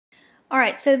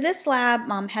Alright, so this lab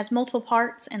has multiple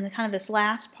parts, and this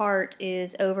last part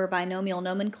is over binomial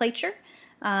nomenclature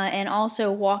and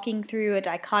also walking through a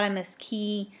dichotomous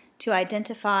key to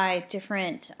identify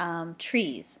different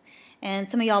trees. And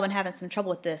some of y'all have been having some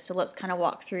trouble with this, so let's kind of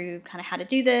walk through how to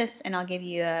do this, and I'll give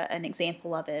you an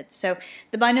example of it. So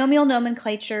the binomial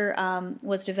nomenclature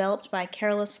was developed by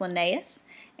Carolus Linnaeus,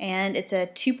 and it's a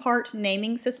two-part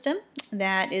naming system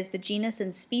that is the genus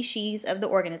and species of the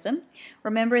organism.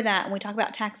 Remember that when we talk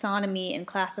about taxonomy and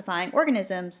classifying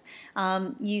organisms,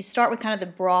 you start with the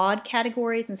broad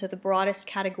categories, and so the broadest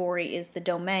category is the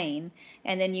domain,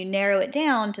 and then you narrow it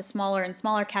down to smaller and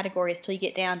smaller categories till you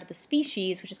get down to the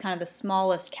species, which is the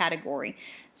smallest category.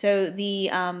 So the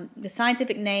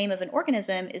scientific name of an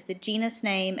organism is the genus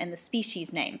name and the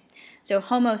species name. So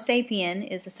Homo sapien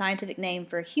is the scientific name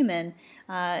for a human,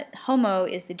 Homo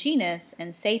is the genus,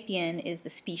 and sapien is the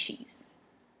species.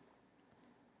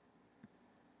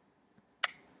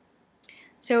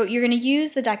 So you're going to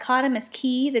use the dichotomous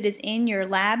key that is in your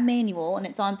lab manual, and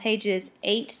it's on pages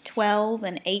 812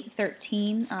 and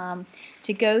 813,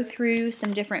 to go through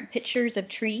some different pictures of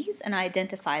trees and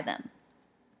identify them.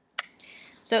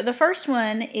 So the first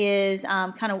one is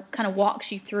kind of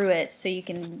walks you through it so you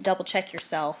can double check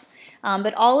yourself.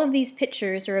 But all of these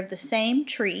pictures are of the same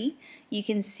tree. You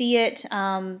can see it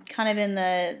in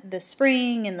the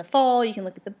spring and the fall. You can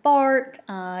look at the bark.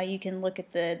 You can look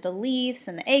at the leaves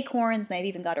and the acorns. They've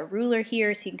even got a ruler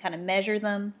here so you can measure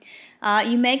them.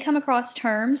 You may come across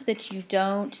terms that you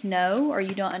don't know or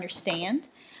you don't understand.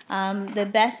 The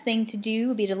best thing to do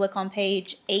would be to look on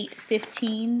page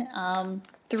 815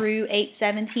 through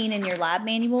 817 in your lab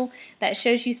manual. That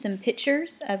shows you some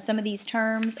pictures of some of these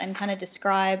terms and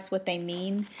describes what they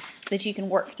mean so that you can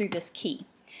work through this key.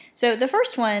 So the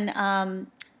first one,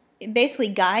 it basically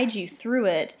guides you through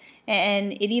it,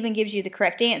 and it even gives you the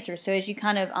correct answer. So as you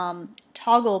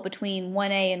toggle between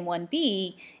 1A and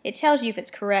 1B, it tells you if it's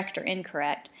correct or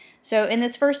incorrect. So in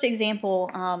this first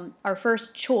example, our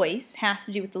first choice has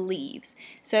to do with the leaves.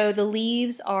 So the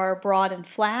leaves are broad and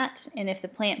flat, and if the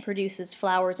plant produces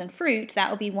flowers and fruit,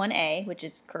 that would be 1A, which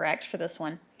is correct for this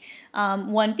one.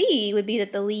 1B would be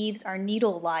that the leaves are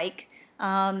needle-like,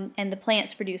 and the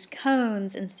plants produce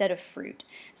cones instead of fruit.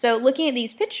 So looking at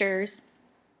these pictures,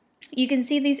 you can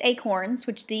see these acorns,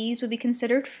 which these would be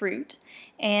considered fruit,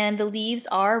 and the leaves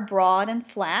are broad and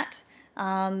flat.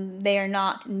 They are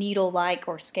not needle-like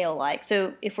or scale-like.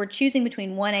 So if we're choosing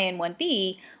between 1A and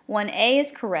 1B, 1A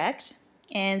is correct,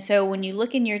 and so when you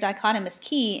look in your dichotomous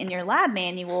key in your lab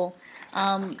manual,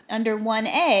 under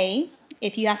 1A,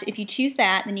 if you choose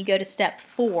that, then you go to step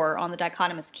 4 on the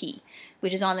dichotomous key,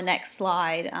 which is on the next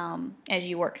slide as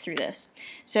you work through this.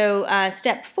 So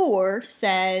step 4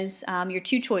 says your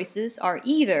two choices are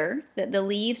either that the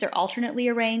leaves are alternately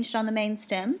arranged on the main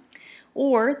stem,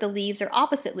 or the leaves are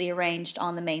oppositely arranged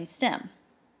on the main stem.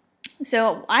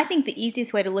 So I think the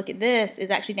easiest way to look at this is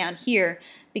actually down here,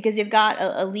 because you've got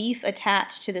a leaf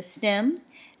attached to the stem,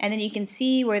 and then you can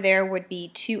see where there would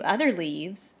be two other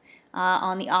leaves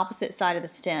on the opposite side of the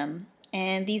stem,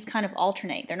 and these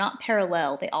alternate. They're not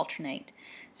parallel, they alternate.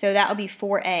 So that would be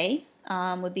 4A,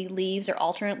 would be leaves are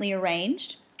alternately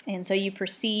arranged, and so you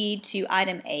proceed to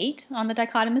item 8 on the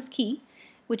dichotomous key,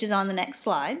 which is on the next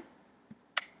slide.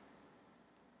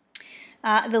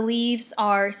 The leaves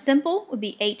are simple, would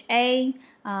be 8A.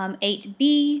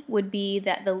 8B would be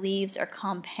that the leaves are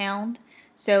compound,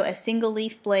 so a single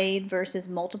leaf blade versus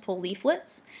multiple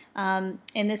leaflets.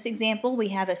 In this example, we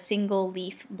have a single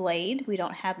leaf blade. We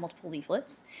don't have multiple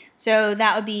leaflets. So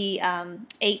that would be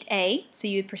 8A, so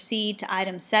you would proceed to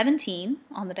item 17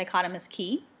 on the dichotomous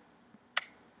key.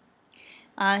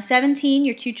 17,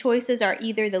 your two choices are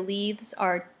either the leaves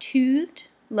are toothed,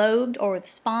 lobed, or with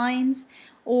spines,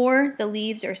 or the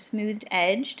leaves are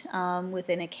smoothed-edged with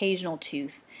an occasional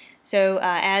tooth. So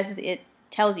as it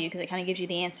tells you, because it gives you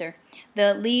the answer,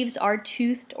 the leaves are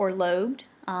toothed or lobed,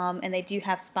 and they do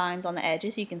have spines on the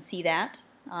edges. You can see that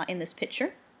in this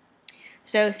picture.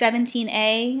 So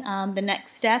 17A, the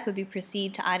next step would be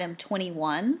proceed to item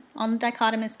 21 on the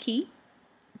dichotomous key.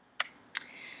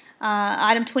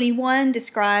 Item 21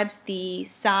 describes the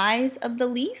size of the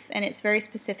leaf, and it's very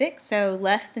specific, so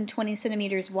less than 20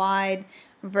 centimeters wide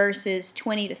versus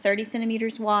 20 to 30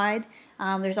 centimeters wide.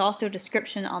 There's also a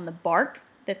description on the bark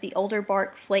that the older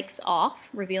bark flakes off,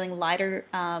 revealing lighter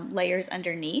layers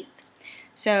underneath.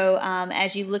 So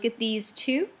as you look at these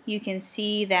two, you can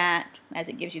see that, as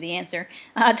it gives you the answer,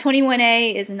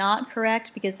 21A is not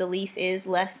correct because the leaf is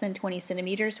less than 20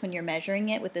 centimeters when you're measuring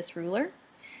it with this ruler.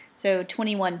 So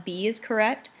 21B is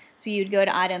correct. So you'd go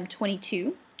to item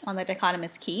 22 on the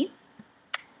dichotomous key.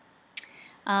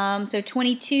 So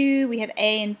 22, we have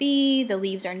A and B. The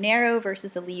leaves are narrow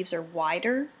versus the leaves are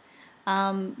wider.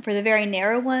 For the very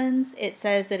narrow ones, it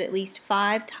says that at least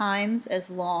 5 times as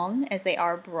long as they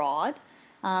are broad,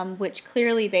 which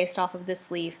clearly based off of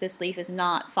this leaf is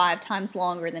not 5 times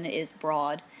longer than it is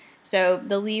broad. So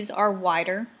the leaves are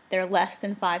wider. They're less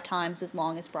than 5 times as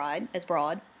long as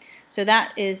broad. So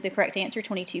that is the correct answer,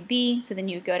 22B. So then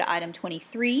you go to item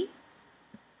 23.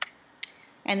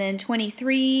 And then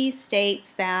 23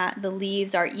 states that the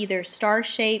leaves are either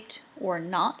star-shaped or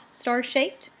not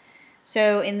star-shaped.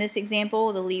 So in this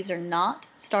example, the leaves are not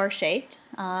star-shaped.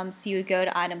 So you would go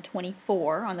to item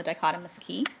 24 on the dichotomous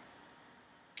key.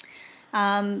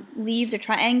 Leaves are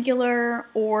triangular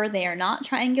or they are not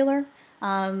triangular.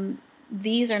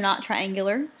 These are not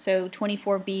triangular, so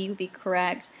 24B would be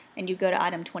correct, and you go to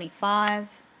item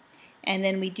 25. And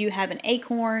then we do have an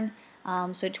acorn,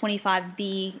 so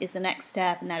 25B is the next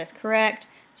step, and that is correct.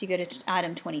 So you go to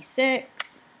item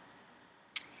 26.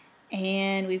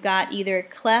 And we've got either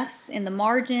clefts in the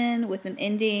margin with them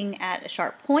ending at a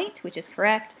sharp point, which is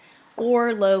correct,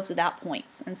 or lobes without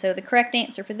points. And so the correct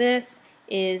answer for this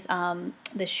is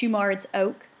the Shumard's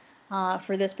oak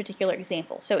for this particular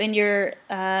example. So in your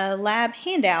lab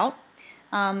handout,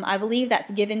 I believe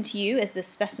that's given to you as the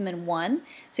specimen 1.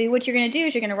 So what you're going to do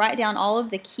is you're going to write down all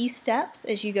of the key steps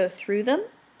as you go through them.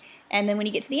 And then when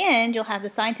you get to the end, you'll have the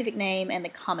scientific name and the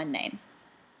common name.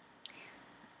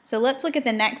 So let's look at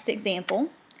the next example.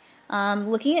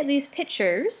 Looking at these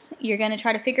pictures, you're going to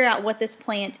try to figure out what this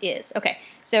plant is. Okay,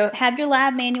 so have your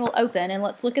lab manual open and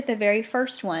let's look at the very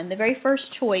first one. The very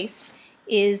first choice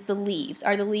is the leaves.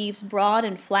 Are the leaves broad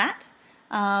and flat,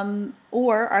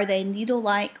 or are they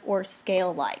needle-like or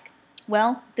scale-like?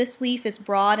 Well, this leaf is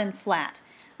broad and flat,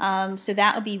 so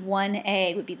that would be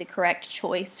 1A would be the correct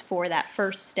choice for that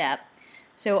first step.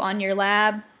 So on your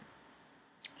lab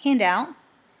handout,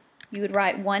 you would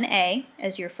write 1A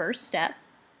as your first step.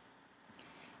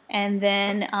 And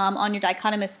then on your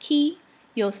dichotomous key,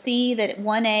 you'll see that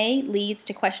 1A leads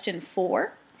to question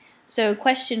 4. So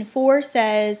question 4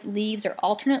 says leaves are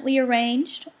alternately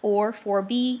arranged, or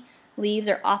 4B, leaves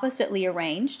are oppositely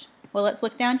arranged. Well, let's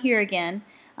look down here again.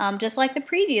 Just like the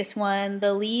previous one,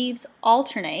 the leaves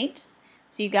alternate.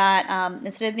 So you got,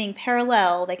 instead of being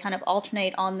parallel, they kind of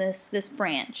alternate on this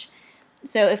branch.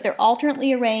 So if they're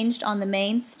alternately arranged on the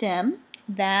main stem,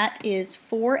 that is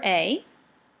 4A.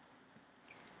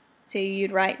 So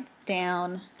you'd write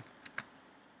down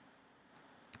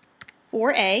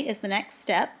 4A is the next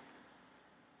step.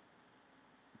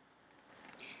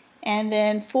 And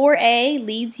then 4A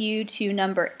leads you to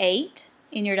number 8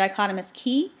 in your dichotomous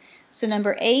key. So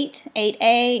number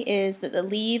 8A is that the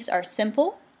leaves are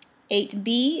simple.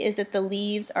 8B is that the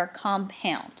leaves are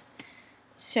compound.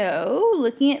 So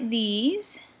looking at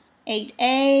these,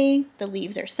 8A, the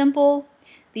leaves are simple.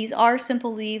 These are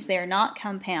simple leaves, they are not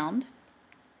compound.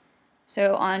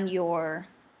 So on your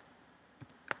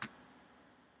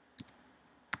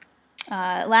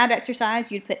lab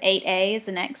exercise, you'd put 8A as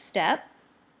the next step.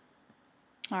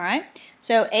 All right,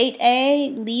 so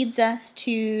 8A leads us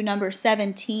to number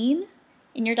 17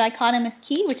 in your dichotomous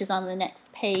key, which is on the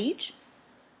next page.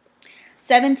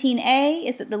 17A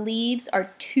is that the leaves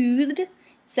are toothed.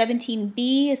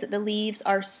 17B is that the leaves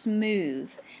are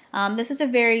smooth. This is a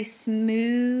very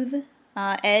smooth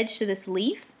edge to this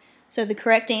leaf, so the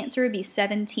correct answer would be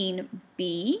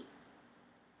 17B.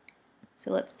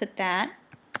 So let's put that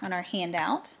on our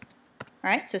handout. All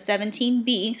right, so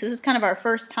 17B, so this is kind of our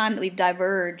first time that we've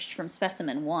diverged from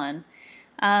specimen 1.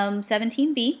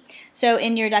 17B, so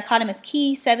in your dichotomous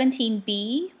key,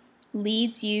 17B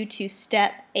leads you to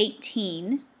step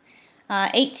 18.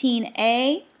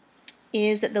 18A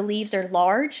is that the leaves are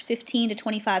large, 15 to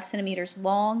 25 centimeters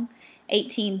long.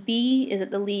 18B is that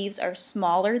the leaves are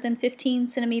smaller than 15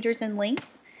 centimeters in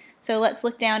length. So let's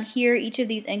look down here. Each of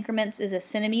these increments is a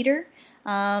centimeter.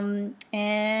 And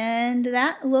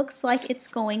that looks like it's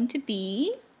going to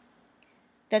be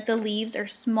that the leaves are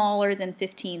smaller than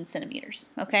 15 centimeters.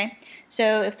 Okay,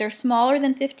 so if they're smaller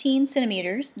than 15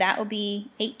 centimeters, that will be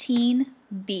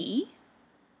 18B.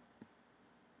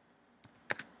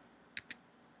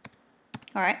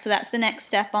 All right, so that's the next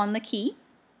step on the key.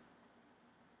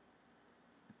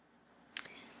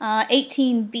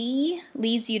 18B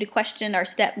leads you to question our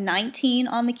step 19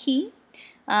 on the key.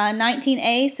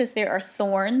 19A says there are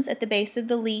thorns at the base of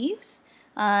the leaves.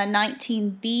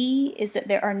 19B is that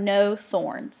there are no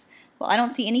thorns. Well, I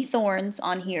don't see any thorns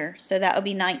on here, so that would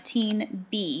be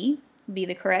 19B would be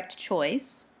the correct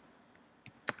choice.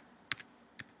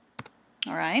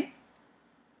 All right.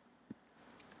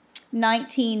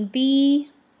 19B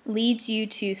leads you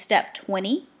to step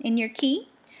 20 in your key.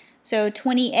 So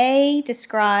 20A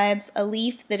describes a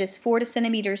leaf that is 4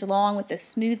 centimeters long with the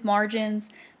smooth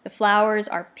margins. The flowers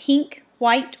are pink,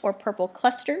 white, or purple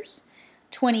clusters.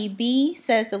 20B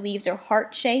says the leaves are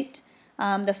heart-shaped.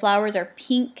 The flowers are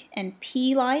pink and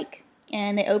pea-like,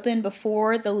 and they open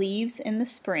before the leaves in the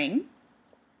spring.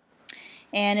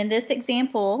 And in this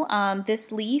example,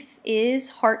 this leaf is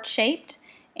heart-shaped,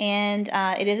 and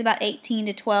it is about 18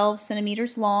 to 12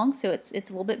 centimeters long, so it's a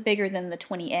little bit bigger than the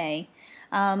 20A.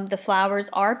 The flowers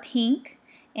are pink,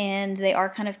 and they are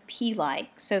kind of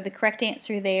pea-like, so the correct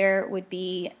answer there would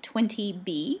be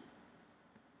 20B.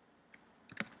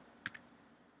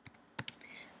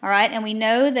 All right, and we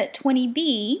know that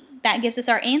 20B, that gives us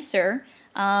our answer,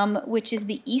 which is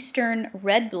the eastern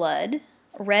redbud,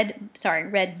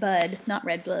 not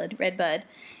red blood, redbud.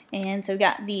 And so we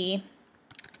got the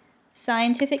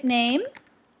scientific name,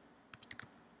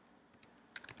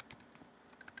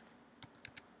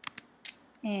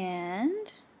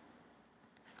 and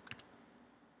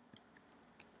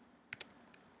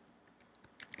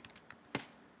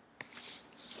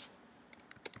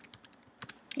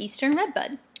eastern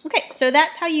redbud. Okay, so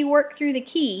that's how you work through the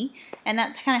key, and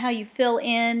that's kind of how you fill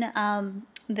in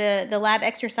the lab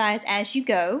exercise as you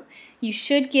go. You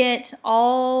should get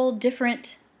all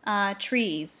different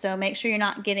trees, so make sure you're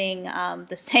not getting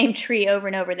the same tree over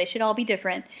and over. They should all be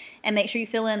different, and make sure you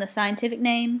fill in the scientific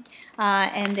name,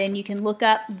 and then you can look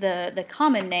up the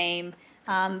common name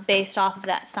based off of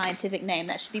that scientific name.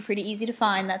 That should be pretty easy to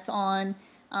find. That's on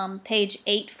page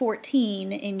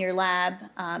 814 in your lab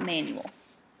manual.